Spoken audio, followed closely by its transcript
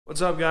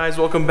What's up, guys?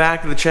 Welcome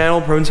back to the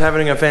channel. Prune's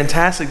having a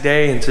fantastic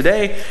day, and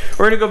today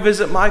we're gonna go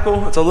visit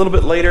Michael. It's a little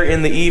bit later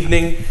in the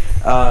evening.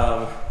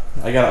 I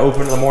gotta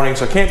open in the morning,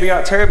 so I can't be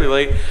out terribly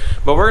late.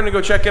 But we're gonna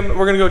go check him.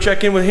 We're gonna go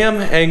check in with him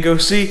and go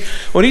see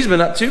what he's been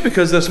up to,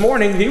 because this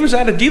morning he was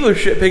at a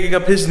dealership picking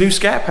up his new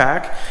Scat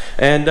Pack.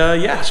 And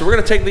yeah, so we're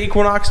gonna take the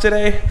Equinox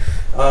today.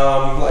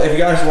 If you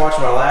guys watched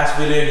my last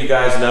video, you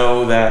guys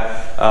know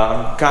that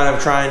I'm kind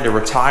of trying to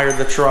retire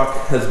the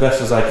truck as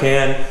best as I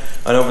can.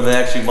 And over the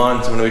next few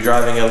months, I'm going to be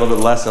driving it a little bit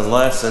less and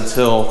less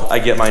until I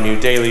get my new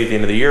daily at the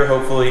end of the year,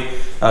 hopefully.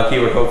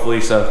 Keyword hopefully.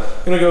 So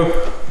I'm going to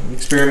go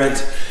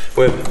experiment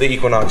with the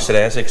Equinox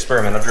today. I say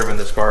experiment. I've driven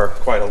this car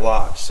quite a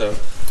lot. So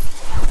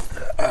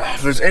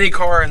if there's any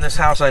car in this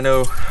house I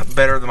know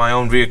better than my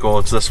own vehicle,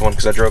 it's this one,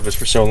 because I drove this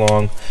for so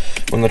long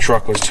when the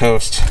truck was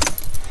toast.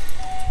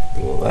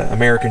 That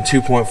American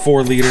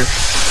 2.4 liter.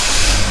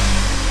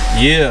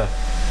 Yeah.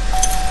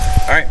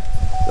 All right,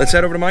 let's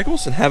head over to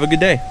Michael's and have a good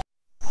day.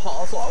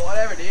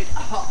 Whatever, dude.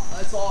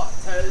 That's all.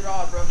 Totally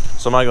raw, bro.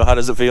 So, Michael, how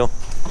does it feel?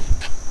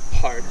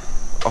 Hard.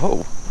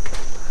 Oh.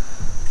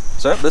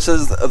 So this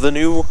is the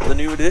new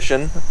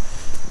edition.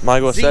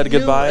 Michael said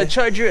goodbye. A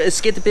Charger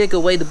escaped to pick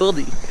away the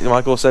bully.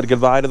 Michael said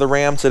goodbye to the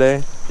Ram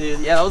today.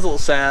 Dude, yeah, that was a little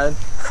sad.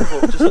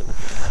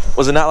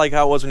 Was it not like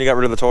how it was when you got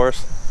rid of the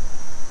Taurus?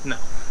 No,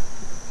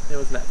 it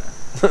wasn't that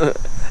bad.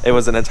 It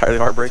wasn't entirely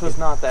heartbreaking. It was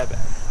not that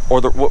bad.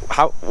 Or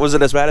how was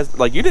it as bad as,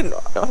 like, you didn't?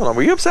 I don't know.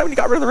 Were you upset when you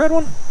got rid of the red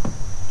one?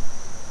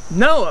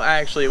 No,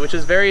 actually, which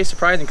is very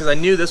surprising because I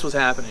knew this was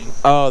happening.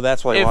 Oh,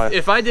 that's why.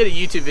 If I did a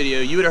YouTube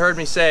video, you would have heard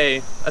me say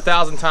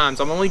 1,000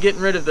 times, I'm only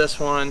getting rid of this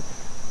one,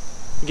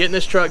 getting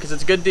this truck because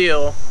it's a good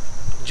deal,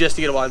 just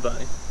to get a wide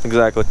body.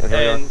 Exactly.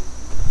 And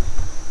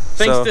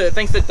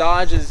thanks to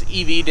Dodge's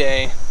EV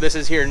day, this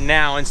is here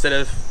now instead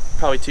of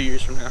probably 2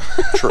 years from now.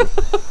 True.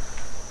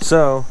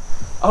 So,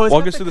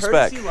 walk us through the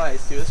spec.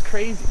 Lights, dude. It's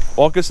crazy.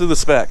 Walk us through the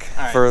spec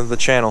for the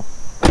channel.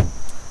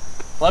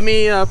 Let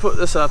me put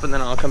this up and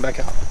then I'll come back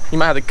out. You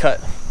might have to cut.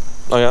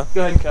 Oh yeah?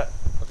 Go ahead and cut.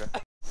 Okay.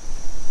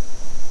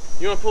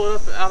 You want to pull it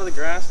up out of the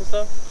grass and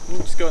stuff? You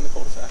can just go in the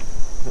cul-de-sac.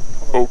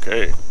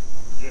 Okay.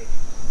 Yeah.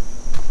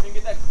 Can you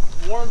get that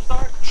warm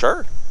start?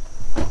 Sure.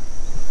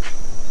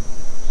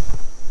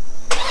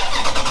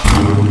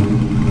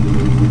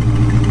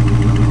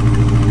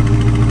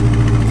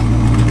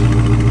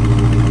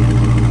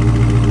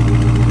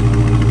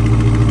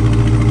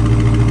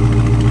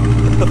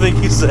 I think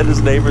he set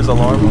his neighbor's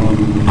alarm off.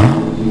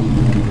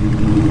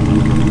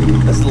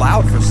 That's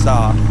loud for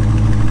stock.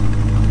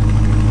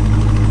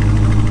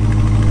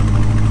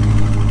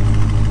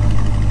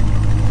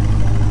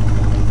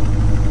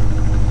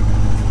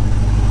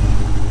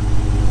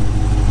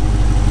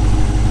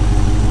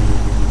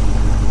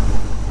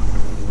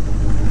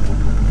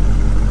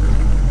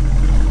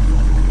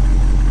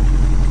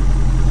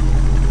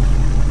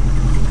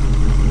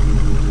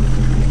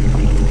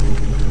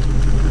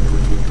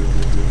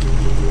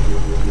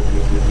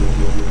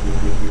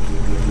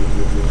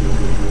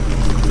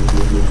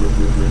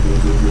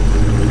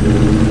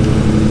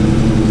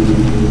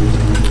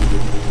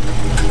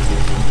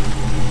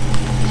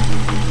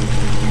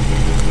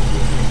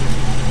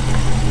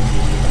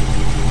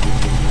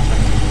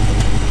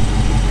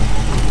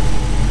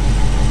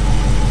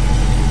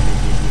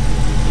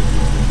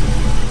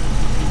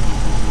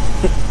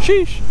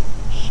 Sheesh.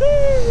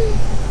 Sheesh.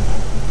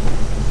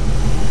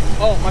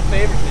 Oh, my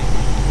favorite thing.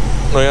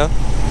 Oh yeah?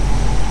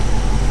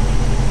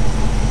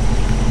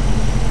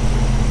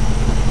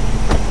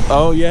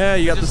 Oh yeah,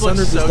 you got the sunroof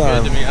this time. It just looks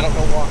so good to me, I don't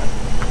know why.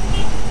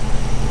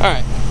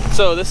 Alright,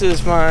 so this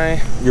is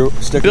my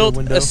built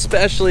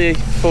especially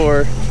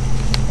for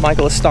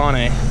Michael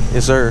Estane.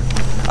 Yes sir.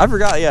 I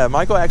forgot, yeah,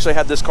 Michael actually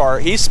had this car.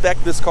 He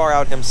spec'd this car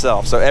out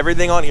himself, so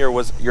everything on here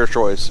was your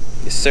choice.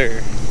 Yes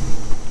sir.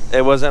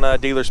 It wasn't a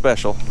dealer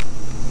special.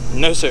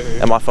 No sir.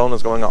 And my phone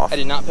is going off. I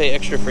did not pay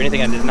extra for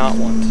anything I did not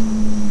want.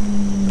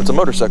 It's a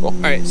motorcycle.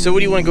 Alright, so what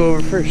do you want to go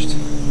over first?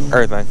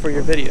 Everything. For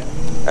your video?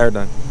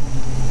 Everything.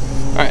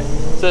 Alright,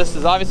 so this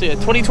is obviously a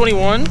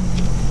 2021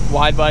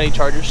 Widebody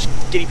Charger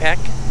Skitty Pack.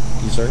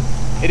 Yes sir.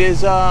 It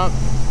is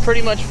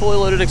pretty much fully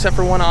loaded except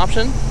for one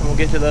option, and we'll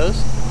get to those.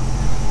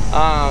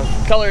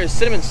 Color is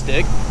Cinnamon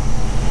Stick.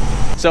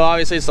 So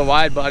obviously it's the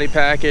Widebody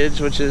package,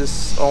 which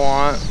is a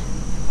lot.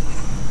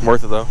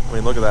 Worth it though. I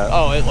mean, look at that.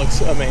 Oh, it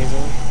looks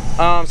amazing.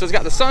 So it's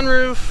got the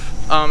sunroof.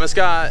 It's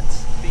got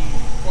the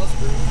plus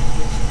roof,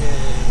 which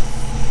is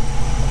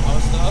a lot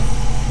of stuff.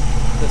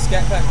 The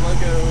Scat Pack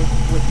logo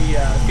with the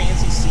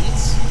fancy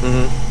seats.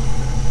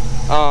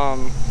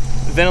 Mm-hmm.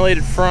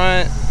 Ventilated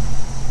front.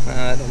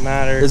 It don't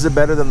matter. Is it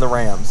better than the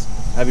Rams?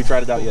 Have you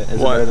tried it out yet?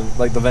 Is it better than,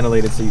 like, the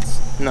ventilated seats?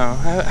 No,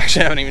 I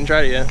actually haven't even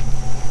tried it yet.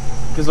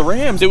 Because the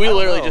Rams, dude, we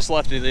literally just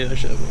left the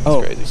dealership.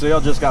 It's crazy. So y'all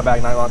just got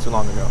back not too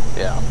long ago.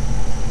 Yeah.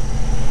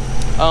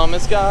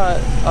 It's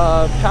got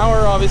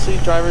power, obviously,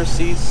 driver's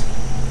seats.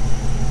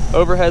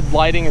 Overhead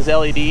lighting is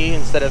LED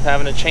instead of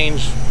having to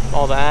change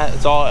all that.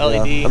 It's all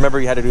LED. I remember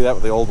you had to do that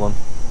with the old one,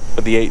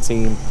 with the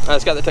 18.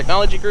 It's got the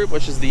technology group,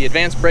 which is the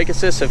advanced brake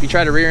assist. So if you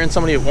try to rear end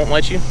somebody, it won't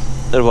let you.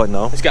 It'll be like,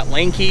 no. It's got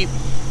lane keep.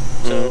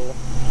 So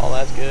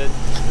that's good.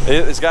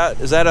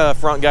 Is that a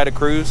front guided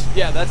cruise?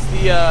 Yeah, that's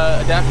the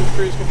adaptive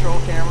cruise control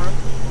camera.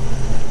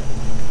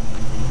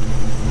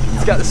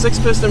 It's got the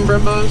 6-piston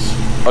Brimbos.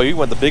 Oh, you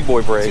went the big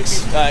boy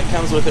brakes. It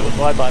comes with it with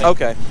Widebody.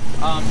 Okay.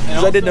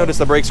 And I did notice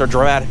the brakes are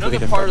dramatically another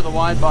different. part of the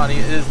Widebody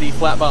is the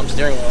flat bottom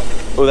steering wheel.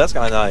 Oh, that's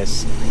kind of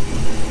nice.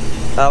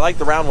 I like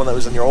the round one that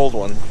was in your old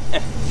one.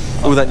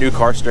 Ooh, that new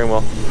car steering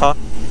wheel. Huh?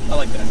 I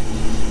like that.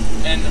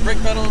 And the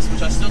brake pedals,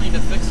 which I still need to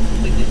fix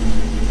completely.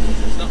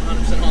 It's not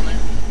 100% on there.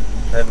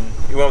 And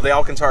you went with the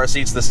Alcantara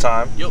seats this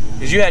time. Yep.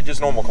 Because you had just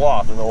normal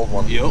cloth in the old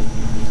one. Yep.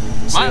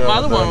 My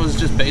other one was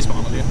just base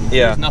model, dude.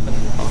 Yeah. There's nothing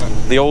on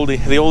it. The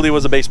oldie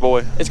was a base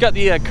boy. It's got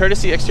the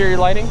courtesy exterior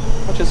lighting,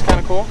 which is kind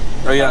of cool.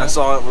 Oh yeah, I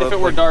saw it. If it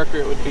were darker,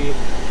 it would be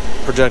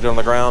projected on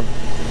the ground.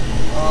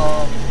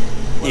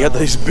 You had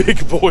these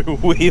big boy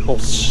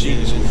wheels.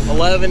 Jeez.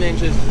 11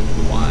 inches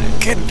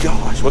wide. Good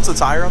gosh. What's the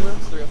tire on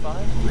this?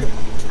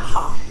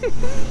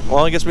 305.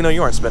 Well, I guess we know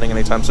you aren't spinning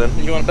anytime soon.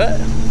 You want to bet?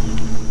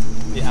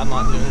 Yeah, I'm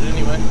not doing it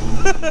anyway.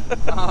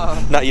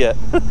 Not yet.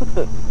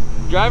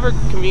 Driver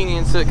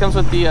convenience. It comes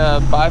with the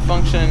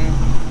bifunction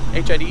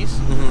HIDs,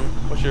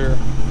 which are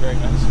very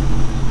nice.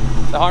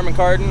 The Harman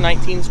Kardon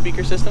 19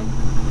 speaker system.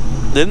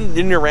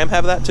 Didn't your Ram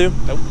have that too?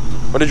 Nope.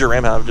 What did your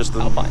Ram have? Just the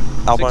Alpine.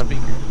 Alpine.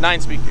 6 speaker.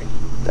 9 speaker.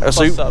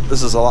 So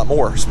this is a lot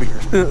more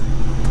speakers.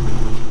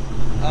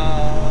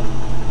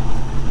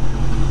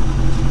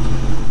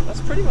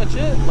 That's pretty much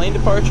it. Lane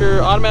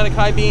departure, automatic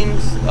high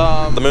beams,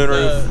 the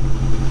moonroof,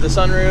 the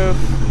sunroof,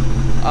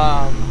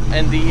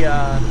 and the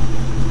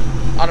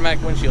automatic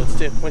windshields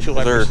too. Windshield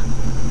wipers.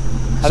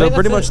 So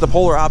pretty much the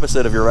polar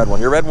opposite of your red one.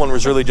 Your red one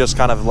was really just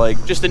kind of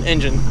like just an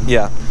engine.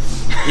 Yeah.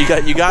 You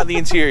got the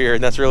interior,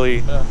 and that's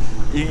really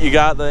you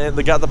got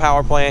the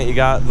power plant. You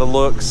got the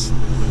looks.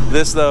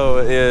 This though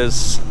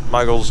is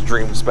Michael's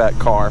dream spec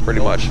car,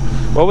 pretty much.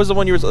 What was the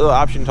one the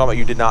option you talking about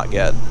you did not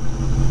get?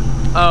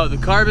 Oh, the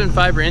carbon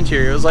fiber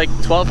interior. It was like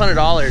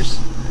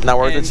 $1,200. Not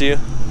worth it to you?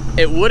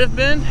 It would have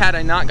been had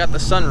I not got the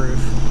sunroof,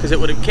 because it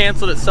would have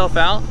canceled itself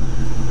out.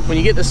 When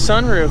you get the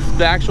sunroof,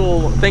 the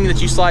actual thing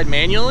that you slide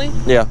manually,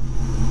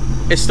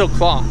 it's still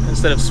cloth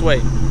instead of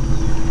suede.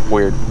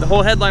 Weird. The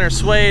whole headliner's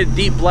suede,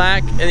 deep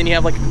black, and then you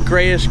have like a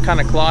grayish kind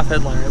of cloth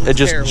headliner. It's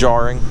just terrible.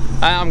 Jarring.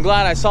 I'm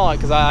glad I saw it,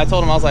 because I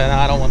told him, I was like,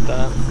 nah, I don't want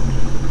that.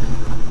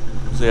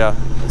 So yeah,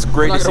 it's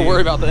great to see. I'm not going to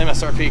worry about the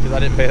MSRP because I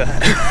didn't pay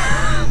that.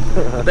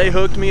 They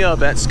hooked me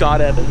up at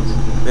Scott Evans.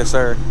 Yes,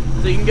 sir.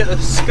 So you can get a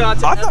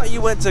Scott I thought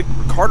you went to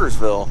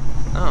Cartersville.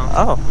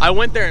 Oh. I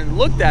went there and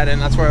looked at it,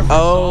 and that's where I first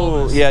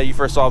saw this. Yeah, you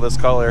first saw this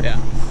color. Yeah.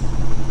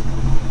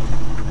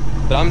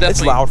 But I'm definitely,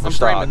 it's loud for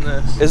stock.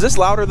 This. Is this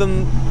louder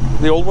than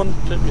the old one?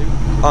 Should be.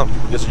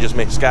 This is just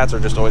me. Scats are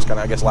just always kind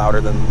of, I guess,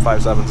 louder than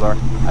 5.7s are.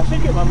 I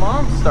should get my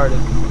mom started.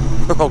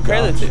 Oh,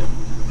 compare the two.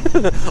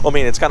 I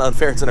mean, it's kind of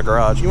unfair. It's in a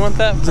garage. You want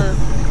that for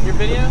your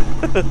video?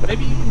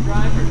 Maybe you can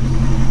drive her.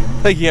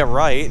 Yeah,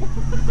 right.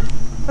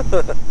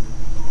 So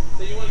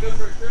you want to go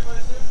for a trip, I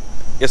assume?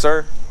 Yes,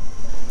 sir.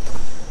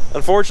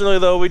 Unfortunately,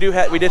 though, we did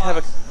have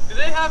a. Do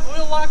they have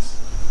wheel locks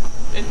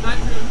in night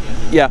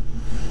cruise yet?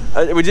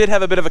 Yeah, we did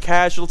have a bit of a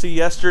casualty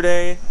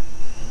yesterday.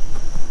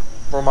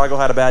 Poor Michael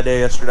had a bad day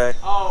yesterday.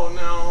 Oh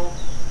no!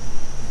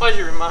 Why'd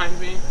you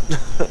remind me?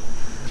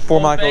 Poor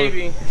Michael.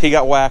 Baby. He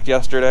got whacked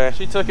yesterday.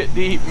 She took it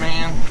deep,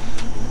 man.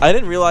 I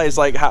didn't realize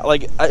how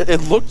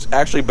it looked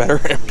actually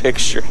better in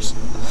pictures.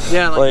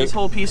 Yeah, like this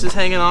whole piece is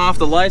hanging off.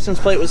 The license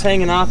plate was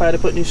hanging off. I had to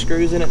put new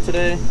screws in it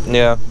today.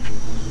 Yeah.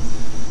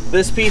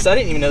 This piece, I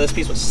didn't even know this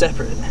piece was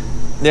separate.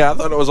 Yeah, I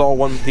thought it was all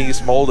one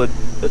piece molded.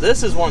 But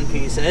this is one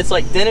piece, and it's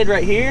like dented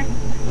right here,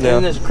 and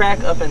then there's a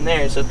crack up in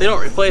there. So if they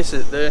don't replace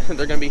it, they're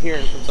gonna be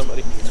hearing from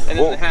somebody. And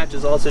then the hatch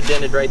is also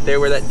dented right there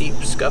where that deep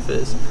scuff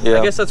is. Yeah.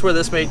 I guess that's where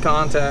this made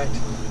contact.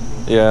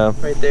 Yeah.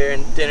 Right there,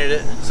 and dented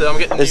it. So I'm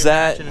getting a new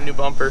hatch and a new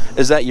bumper.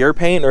 Is that your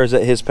paint or is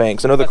it his paint?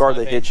 Because I know the car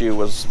that hit you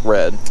was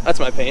red. That's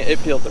my paint.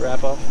 It peeled the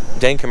wrap off.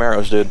 Dang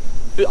Camaros, dude.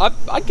 Dude,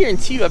 I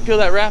guarantee you, I peel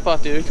that wrap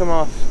off, dude. It'd come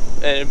off,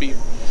 and it'd be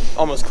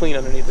almost clean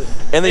underneath it.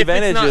 And the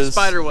advantage is it's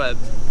not spider web.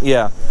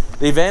 Yeah.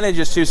 The advantage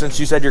is too, since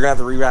you said you're gonna have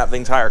to rewrap the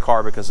entire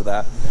car because of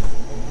that.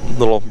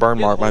 Little burn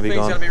mark might be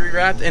gone. Gotta be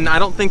rewrapped, and I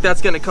don't think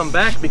that's gonna come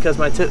back because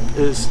my tip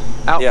is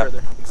out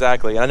further.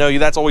 Exactly. I know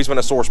that's always been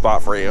a sore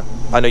spot for you.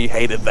 I know you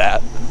hated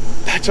that.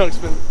 That chunk's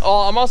been.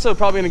 Oh, I'm also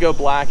probably gonna go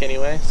black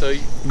anyway. So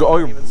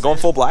you're going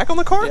full black on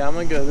the car? Yeah, I'm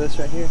gonna go this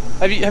right here.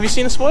 Have you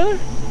seen a spoiler?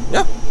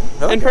 Yeah.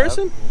 In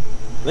person?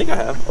 I think I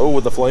have. Oh,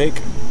 with the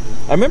flake.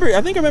 I think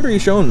I remember you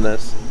showing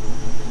this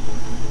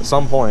at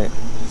some point.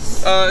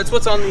 It's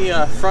what's on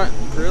the front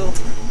grille.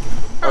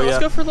 All right, let's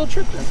go for a little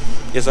trip then.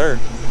 Yes, sir.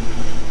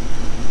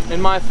 In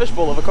my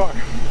fishbowl of a car.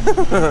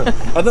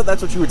 I thought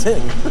that's what you were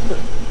tinting.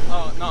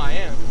 Oh, no, I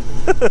am.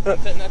 I'm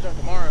tinting that junk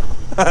tomorrow.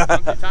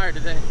 I'm too tired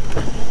today.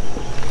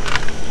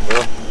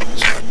 Well,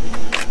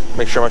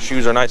 make sure my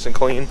shoes are nice and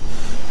clean.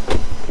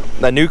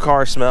 That new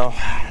car smell,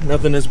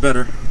 nothing is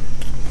better.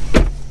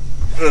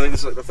 I think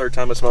this is like the third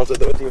time I smelled it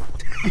with you.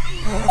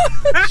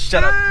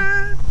 Shut up.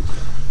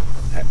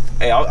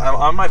 Hey,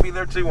 I might be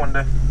there too one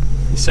day.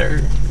 Yes,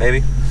 sir.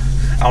 Maybe.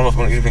 I don't know if I'm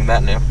gonna do anything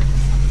that new.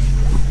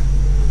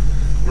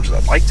 much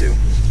as I'd like to.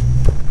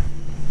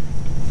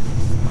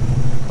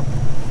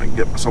 I can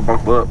get myself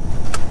buckled up.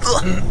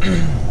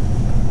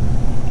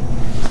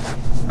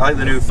 I like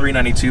the new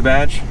 392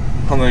 badge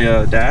on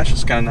the dash.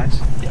 It's kind of nice.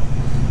 Yeah.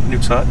 New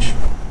touch.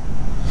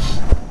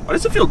 Why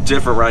does it feel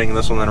different riding in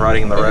this one than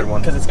riding in the red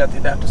one? Because it's got the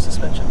adaptive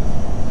suspension.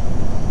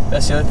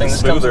 That's the other thing.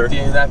 This comes with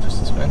the adaptive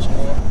suspension.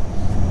 Yeah.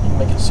 You can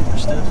make it super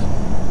stiff.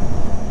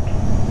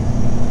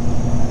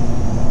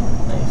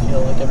 Now you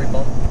feel like every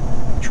bump.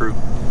 True.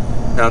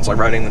 Now it's like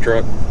riding the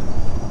truck.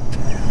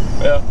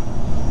 Yeah.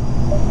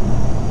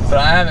 But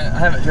I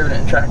haven't driven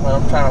it in track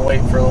mode. I'm trying to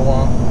wait for a little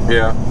while.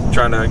 Yeah.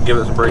 Trying to give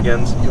it some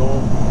break-ins.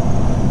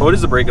 What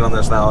is the break-in on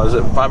this now? Is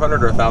it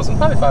 500 or 1,000?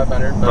 Probably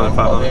 500. But Probably 500.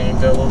 Probably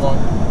gonna go a little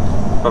longer.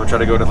 Probably try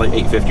to go to like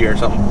 850 or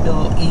something. Be a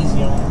little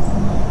easy on it.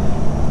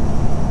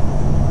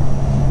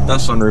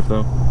 That's sunroof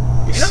though.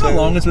 You know how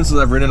long it's been since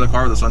I've ridden in a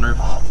car with a sunroof?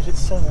 Oh, dude, it's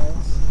so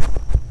nice.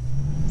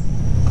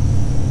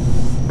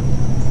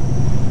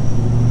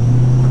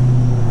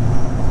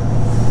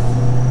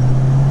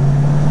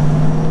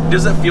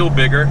 Does it feel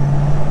bigger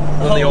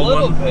than the old one?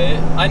 A little bit.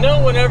 I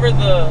know whenever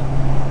the...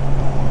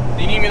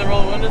 Do you need me to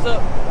roll the windows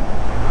up?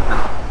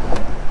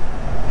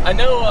 I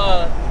know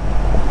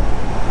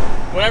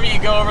whenever you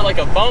go over like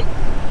a bump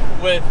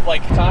with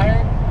like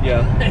tire,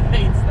 Yeah. it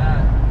hates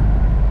that.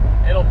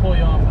 It'll pull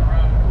you off the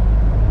road.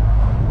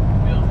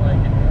 Feels like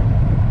it.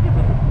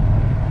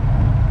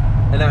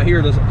 And out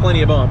here, there's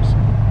plenty of bumps.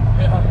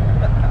 Yeah.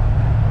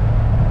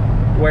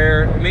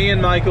 Where me and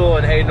Michael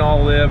and Hayden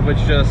all live, which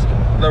just,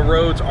 the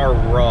roads are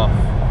rough.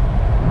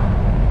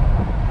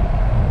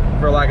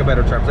 For lack of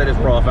better terms, it is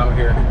rough out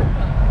here.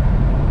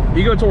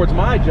 You go towards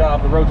my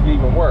job, the roads get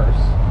even worse.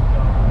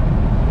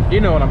 You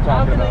know what I'm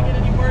talking about. How can they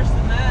get any worse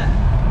than that?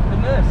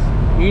 Than this?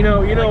 You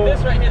know. Like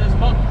this right here, this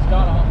bump just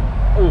got off.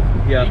 Oh,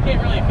 yeah. You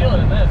can't really feel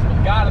it in this,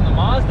 but God, in the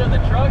Mazda, the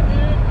truck,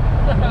 dude.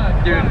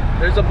 Dude,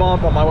 there's a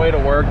bump on my way to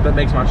work that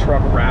makes my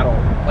truck rattle.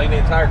 Like the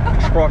entire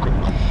truck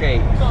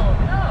shakes. Oh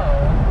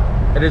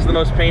no. It is the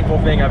most painful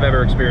thing I've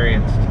ever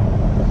experienced.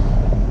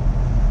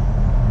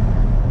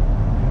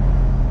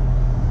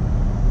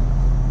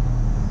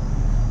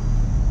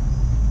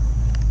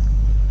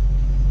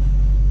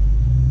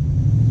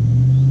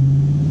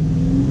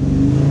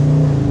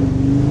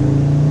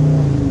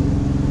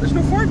 There's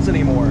no farts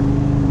anymore.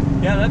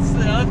 Yeah, that's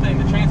the other thing.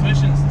 The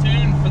transmission's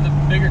tuned for the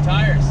bigger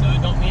tires, so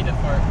it don't need to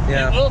fart.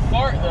 Yeah. It will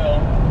fart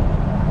though,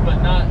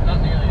 but not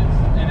nearly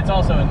as. And it's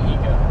also an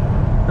eco.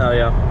 Oh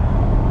yeah.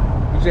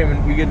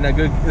 You're getting that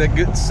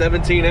good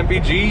 17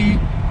 mpg.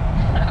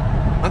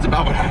 That's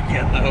about what I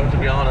get though, to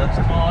be honest.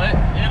 Well,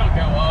 it'll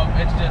go up.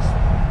 It's just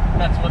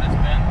that's what it's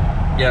been.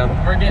 Yeah.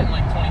 We're getting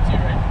like 22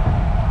 right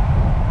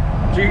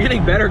now. So you're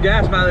getting better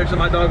gas mileage than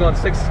my doggone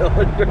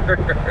 6-cylinder.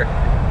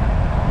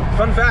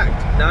 Fun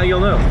fact, now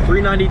you'll know.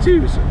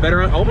 392s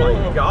better on, oh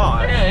my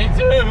god. Yeah, me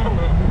too.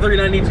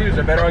 392s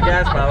are better on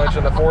gas mileage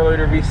than the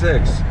 4-liter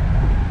V6.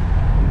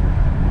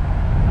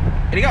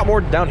 And you got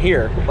more down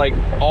here, like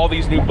all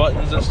these new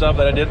buttons and stuff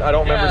that I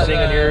don't remember seeing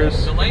in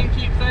yours. The lane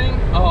keep thing.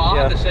 Oh, I'll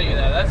have to show you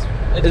that.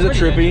 Is it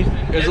trippy?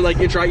 Is it like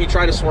you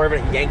try to swerve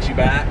and it yanks you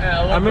back?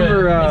 Yeah, I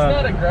remember. it's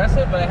not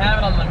aggressive, but I have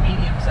it on the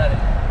medium setting.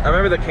 I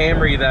remember the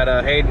Camry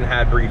that Hayden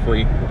had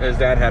briefly. His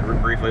dad had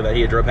briefly that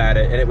he had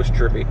it, and it was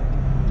trippy.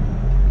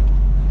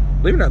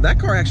 Believe it or not, that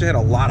car actually had a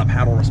lot of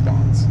paddle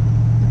response.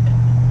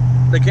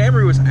 The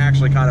Camry was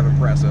actually kind of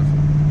impressive.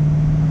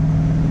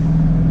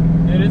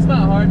 Dude, it's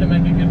not hard to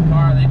make a good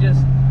car. They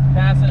just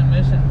passing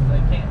emissions. They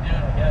can't do it,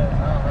 I guess. I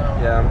don't know.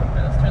 Yeah.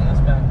 Right, let's turn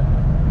this back on.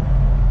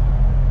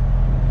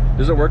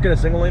 Does it work in a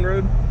single lane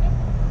road?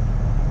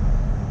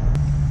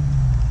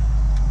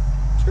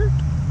 Skirt.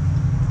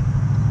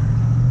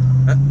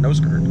 No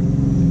skirt.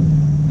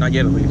 Not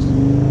yet, at least.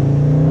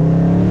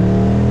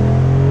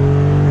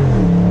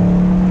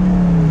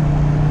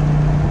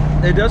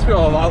 It does feel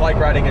a lot like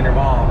riding in your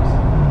mom's.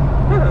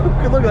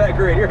 Look at that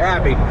grid. You're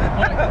happy. It's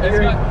got,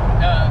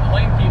 the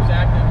lane keeps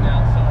active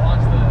now, so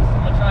watch this.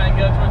 I'm gonna try and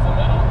go towards the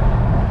middle.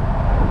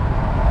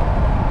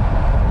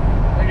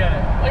 Look at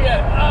it. Look at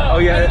it. Oh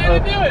yeah. I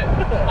didn't do it.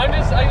 I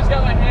just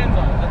got my hands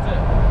on it. That's it.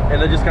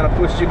 And then just kind of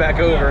pushed you back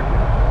over.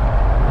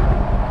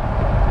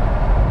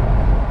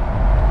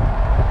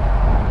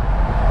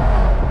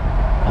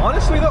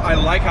 Honestly though, I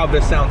like how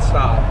this sounds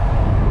stopped.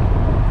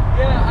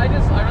 Yeah, I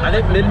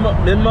really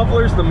think mid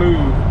muffler's the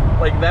move.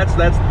 Like that's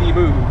the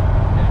move.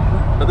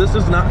 But this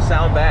does not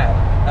sound bad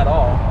at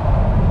all.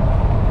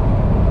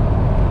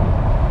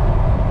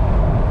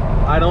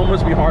 I'd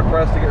almost be hard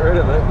pressed to get rid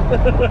of it.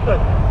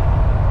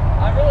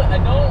 I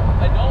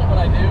don't, but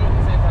I do at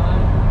the same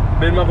time.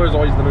 Mid muffler's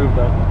always the move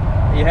though.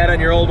 You had it on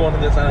your old one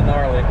and it sounded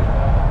gnarly.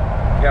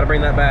 You gotta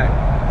bring that back.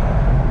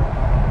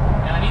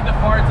 Yeah, I need the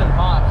farts and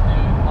pops,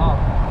 dude. Oh.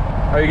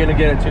 Are you gonna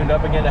get it tuned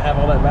up again to have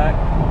all that back?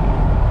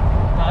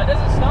 No, it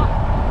doesn't stop.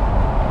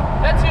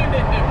 That tune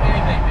didn't do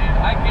anything, dude.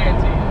 I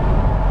guarantee you.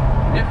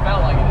 It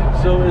felt like it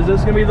did. So is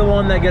this gonna be the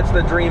one that gets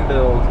the dream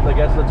build? That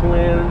gets the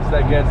twins,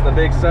 that gets the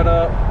big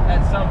setup?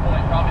 At some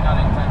point, probably not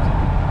anytime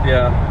soon.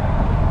 Yeah.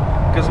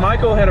 Because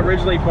Michael had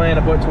originally planned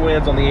to put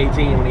twins on the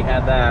 18 when he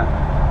had that.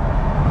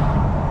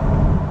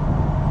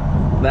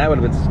 That would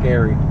have been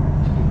scary.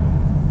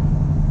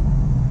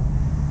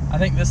 I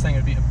think this thing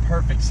would be a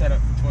perfect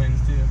setup for twins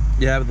too.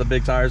 Yeah, with the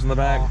big tires in the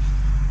back.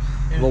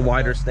 A little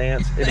wider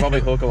stance. It'd probably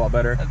hook a lot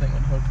better. That thing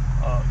would hook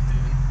up,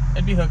 dude.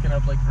 It'd be hooking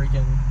up like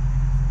freaking...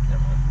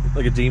 Never mind.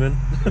 Like a demon.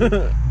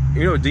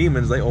 You know,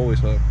 demons, they always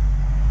hook.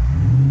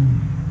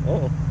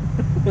 Oh.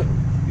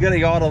 You gotta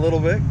yawn a little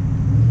bit.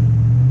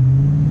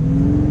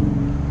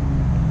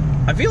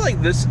 I feel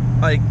like this,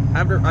 like,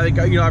 after,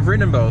 you know, I've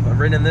ridden in both. I've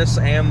ridden in this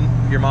and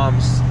your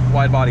mom's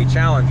wide body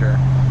Challenger.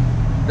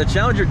 The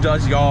Challenger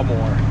does yaw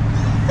more.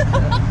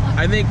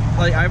 I think,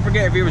 like, I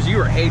forget if it was you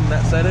or Hayden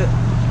that said it,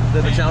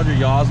 that the Challenger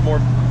yaws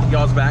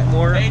back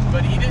more. Hayden,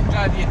 but he didn't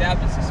drive the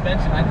adaptive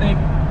suspension. I think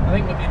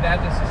with the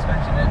adaptive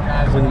suspension, it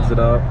drives cleans it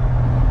up.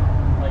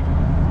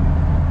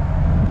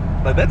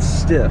 Like that's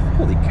stiff.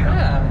 Holy cow.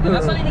 Yeah, and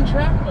that's not even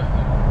track mode.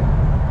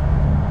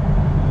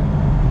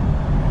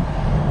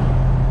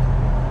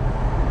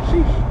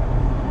 Sheesh.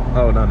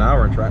 Oh no, now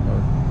we're in track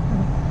mode.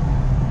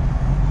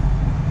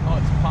 Oh,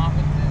 it's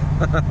popping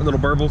too. Little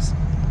burbles.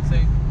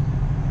 See?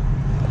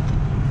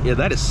 Yeah,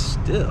 that is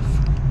stiff.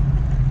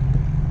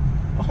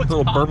 Oh, it's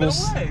little popping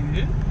burbles. away,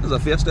 dude. This is a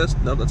Fiesta?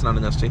 No, that's not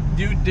an ST.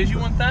 Dude, did you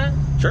want that?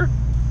 Sure.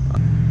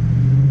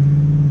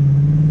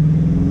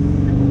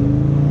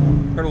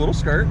 Heard a little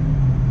skirt.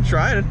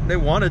 Tried it. They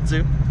wanted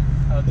to.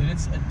 Oh, dude,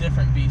 it's a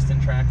different beast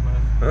in track mode.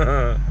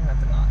 I have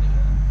to not do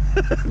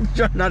that.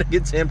 Try not to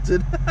get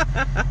tempted.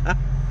 I'm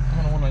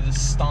gonna want to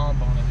just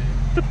stomp on it,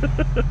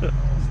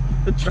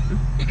 dude.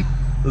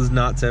 Does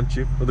not tempt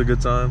you with a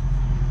good time.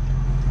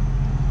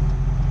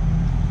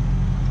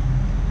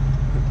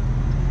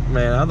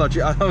 Man, I thought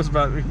I was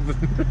about to be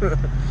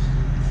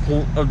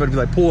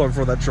like, pull over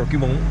for that truck. You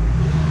won't.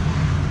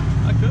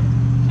 I could.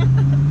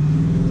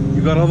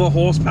 You got all the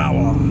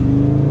horsepower.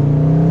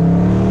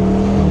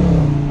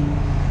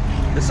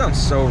 This sounds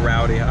so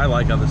rowdy. I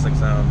like how this thing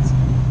sounds.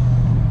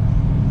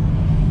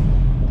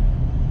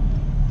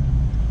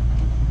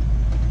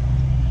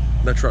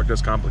 That truck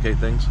does complicate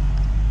things.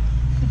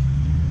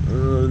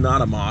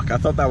 Not a Mach. I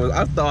thought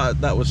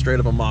that was straight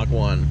up a Mach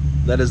 1.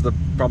 That is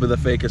probably the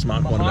fakest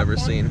Mach 1 I've ever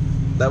seen.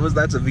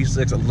 That's a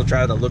V6 that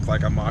tried to look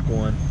like a Mach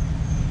 1.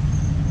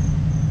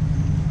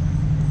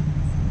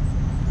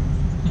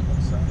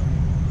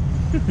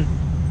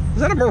 Is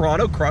that a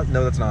Murano Cross?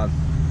 No, that's not.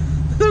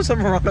 There's a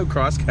Murano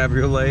Cross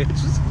Cabriolet.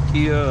 It's just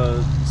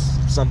Kia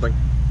something.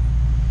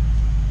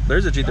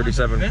 There's a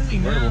G37. Busy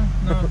now.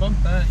 No, bump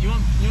that. You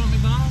want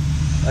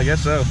McDonald's? I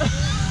guess so.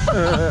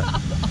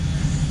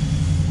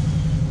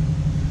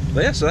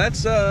 But yeah, so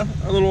that's a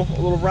little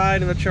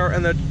ride in the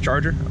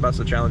Charger. About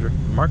the Challenger.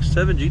 Mark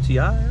 7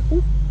 GTI.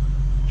 Ooh.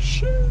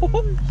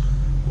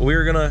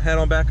 We're gonna head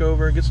on back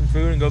over and get some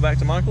food and go back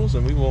to Michael's,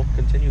 and we will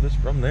continue this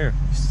from there.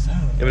 So, you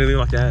have anything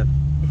like that?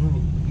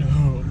 Oh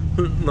no!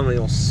 Let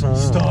me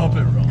stop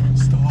it, Ron.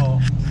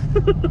 Stop.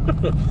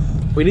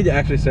 We need to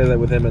actually say that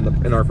with him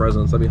in our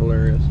presence. That'd be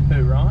hilarious.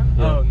 Who, Ron?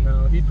 Yeah. Oh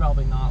no, he'd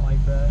probably not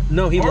like that.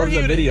 No, he loves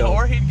the video.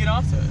 Or he'd get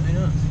off to it. Who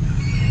knows?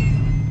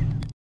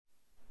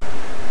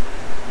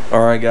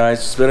 Alright guys,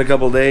 it's been a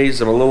couple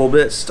days. I'm a little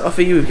bit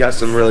stuffy. We've got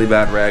some really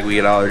bad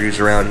ragweed allergies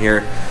around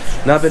here.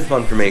 Not been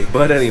fun for me,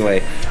 but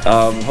anyway,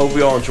 hope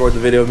you all enjoyed the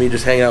video of me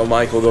just hanging out with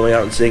Michael, going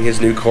out and seeing his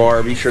new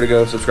car. Be sure to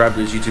go subscribe to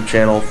his YouTube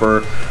channel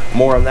for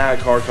more on that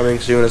car coming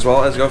soon, as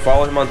well as go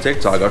follow him on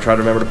TikTok. I'll try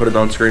to remember to put it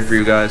on screen for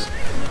you guys.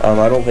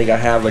 I don't think I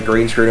have the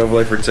green screen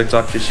overlay for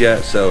TikTok just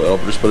yet, so I'll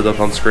just put it up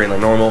on screen like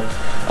normal.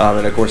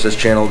 And of course, this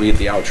channel will be at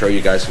the outro.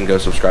 You guys can go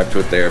subscribe to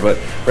it there. But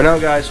for now,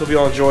 guys, hope you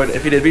all enjoyed.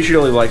 If you did, be sure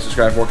to leave a like,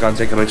 subscribe, more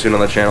content coming soon on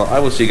the channel. I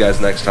will see you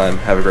guys next time.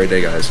 Have a great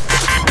day, guys.